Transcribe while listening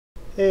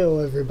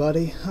Heyo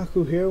everybody,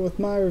 Haku here with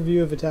my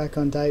review of Attack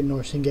on Titan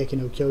or Shingeki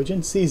no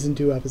Kyojin, Season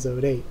 2,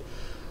 Episode 8.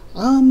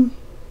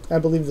 I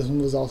believe this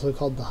one was also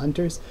called The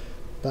Hunters,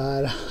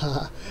 but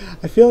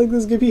I feel like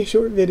this is going to be a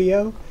short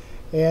video,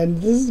 and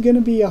this is going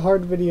to be a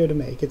hard video to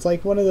make. It's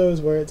like one of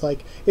those where it's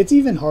like, it's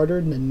even harder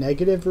than a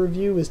negative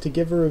review is to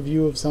give a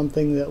review of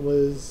something that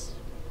was,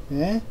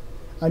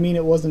 I mean,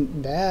 it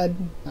wasn't bad.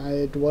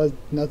 It was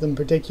nothing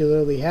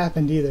particularly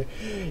happened either.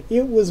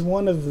 It was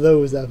one of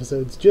those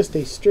episodes, just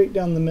a straight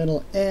down the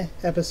middle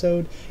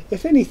episode.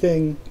 If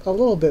anything, a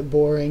little bit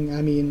boring.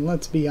 I mean,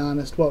 let's be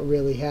honest, what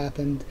really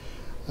happened.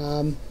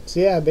 So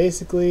yeah,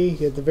 basically,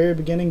 at the very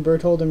beginning,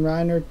 Bertold and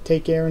Reiner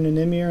take Eren and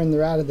Ymir and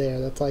they're out of there.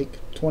 That's like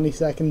 20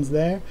 seconds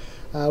there.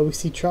 We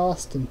see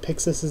Trost and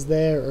Pixis is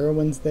there,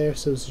 Erwin's there,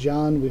 so's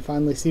John. We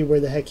finally see where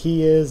the heck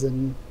he is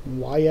and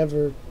why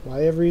ever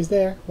he's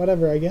there,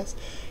 whatever, I guess.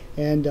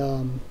 And,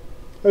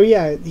 oh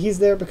yeah, he's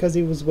there because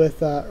he was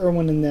with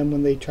Erwin and them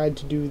when they tried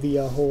to do the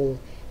whole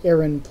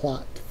Eren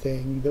plot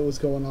thing that was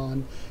going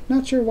on.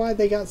 Not sure why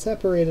they got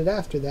separated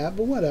after that,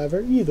 but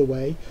whatever, either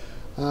way.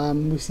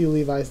 We see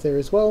Levi's there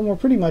as well, and we're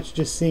pretty much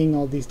just seeing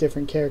all these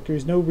different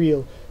characters. No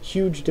real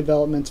huge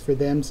developments for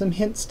them. Some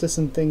hints to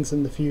some things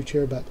in the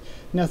future, but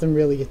nothing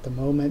really at the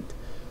moment.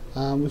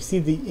 We see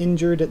the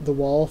injured at the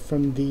wall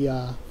from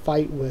the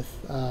fight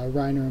with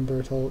Reiner and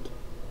Bertolt.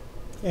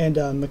 And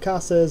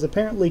Mikasa is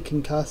apparently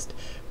concussed.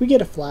 We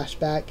get a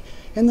flashback,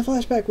 and the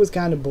flashback was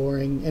kind of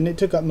boring, and it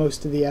took up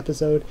most of the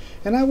episode.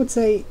 And I would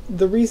say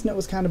the reason it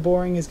was kind of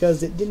boring is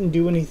because it didn't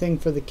do anything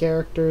for the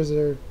characters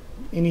or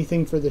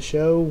anything for the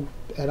show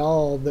at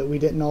all that we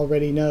didn't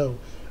already know.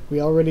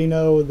 We already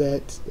know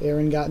that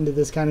Eren got into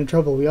this kind of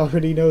trouble. We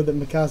already know that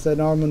Mikasa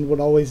and Armin would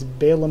always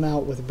bail him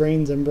out with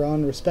brains and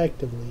brawn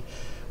respectively.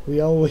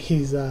 We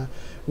always,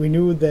 we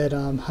knew that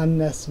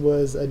Hannes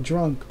was a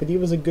drunk, but he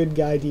was a good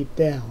guy deep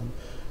down.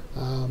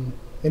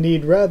 And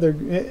he'd rather,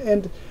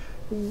 and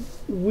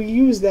we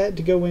use that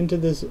to go into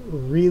this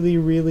really,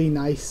 really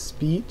nice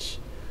speech.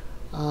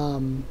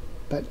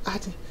 But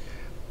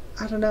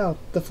I don't know.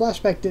 The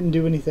flashback didn't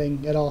do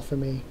anything at all for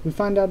me. We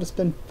find out it's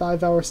been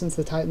 5 hours since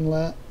the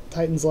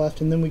Titans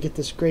left, and then we get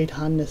this great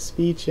Hannes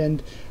speech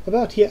and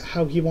about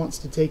how he wants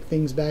to take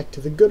things back to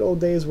the good old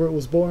days where it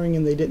was boring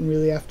and they didn't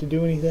really have to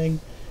do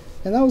anything.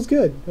 And that was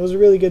good. It was a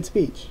really good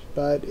speech,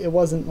 but it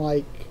wasn't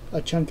like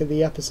a chunk of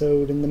the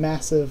episode, and the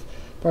massive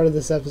part of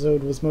this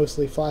episode was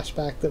mostly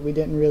flashback that we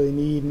didn't really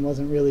need and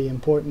wasn't really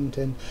important,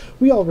 and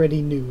we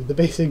already knew. The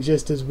basic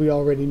gist is we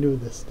already knew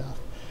this stuff.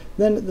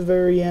 Then at the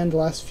very end,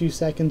 last few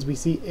seconds, we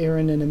see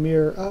Eren and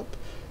Ymir up,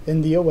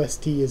 and the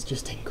OST is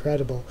just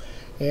incredible.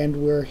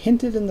 And we're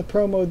hinted in the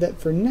promo that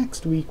for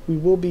next week we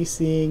will be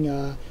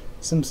seeing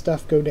some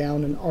stuff go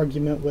down, an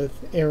argument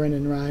with Eren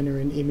and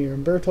Reiner and Ymir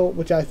and Bertolt,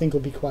 which I think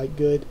will be quite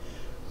good.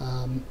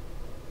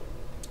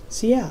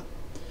 So yeah,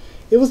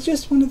 it was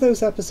just one of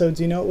those episodes,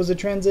 you know, it was a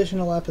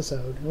transitional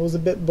episode. It was a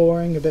bit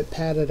boring, a bit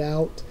padded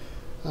out.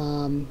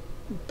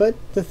 But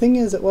the thing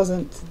is, it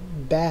wasn't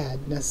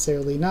bad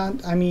necessarily.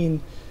 I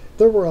mean,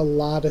 there were a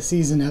lot of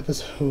season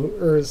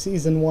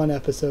 1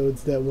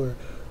 episodes that were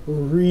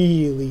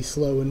really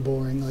slow and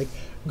boring. Like,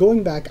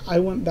 going back, I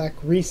went back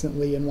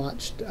recently and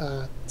watched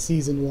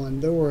season 1.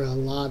 There were a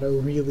lot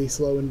of really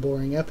slow and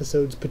boring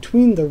episodes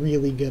between the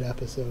really good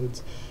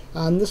episodes.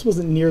 This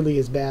wasn't nearly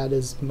as bad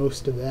as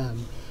most of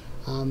them.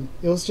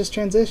 It was just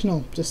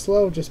transitional, just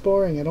slow, just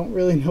boring. I don't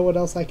really know what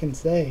else I can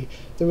say.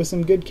 There was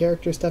some good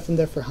character stuff in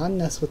there for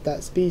Hannes with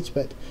that speech,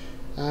 but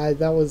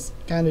that was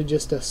kind of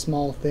just a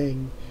small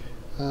thing.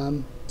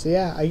 So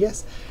yeah, I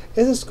guess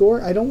as a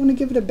score, I don't want to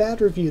give it a bad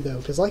review though,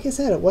 because like I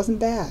said, it wasn't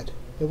bad.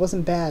 It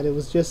wasn't bad. It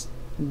was just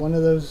one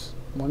of those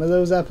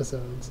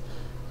episodes.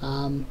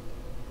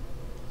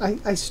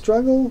 I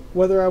struggle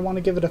whether I want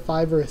to give it a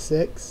 5 or a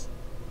 6.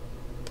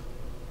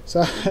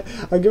 So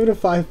I'll give it a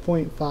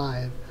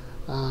 5.5.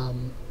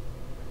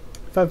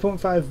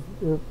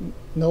 5.5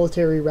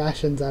 military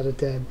rations out of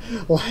 10.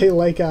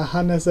 Like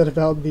Hannah said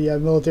about the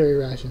military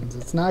rations.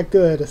 It's not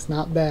good, it's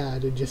not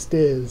bad, it just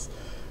is.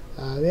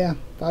 Yeah,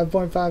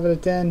 5.5 out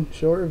of 10.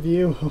 Short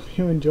review. Hope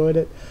you enjoyed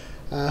it.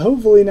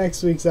 Hopefully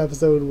next week's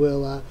episode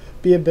will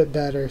be a bit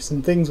better.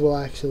 Some things will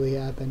actually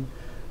happen.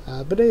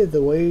 But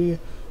either way,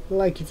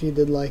 like if you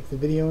did like the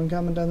video and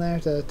comment down there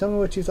to tell me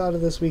what you thought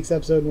of this week's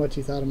episode and what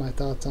you thought of my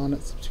thoughts on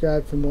it.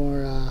 Subscribe for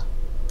more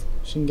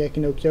Shingeki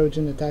no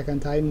Kyojin, Attack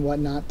on Titan,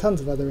 whatnot. Tons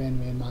of other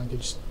anime and manga,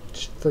 just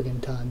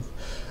friggin' tons.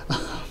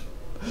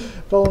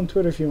 Follow on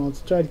Twitter if you want,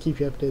 to try to keep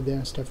you updated there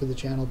and stuff for the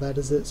channel. That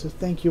is it, so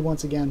thank you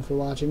once again for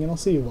watching, and I'll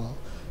see you all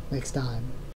next time.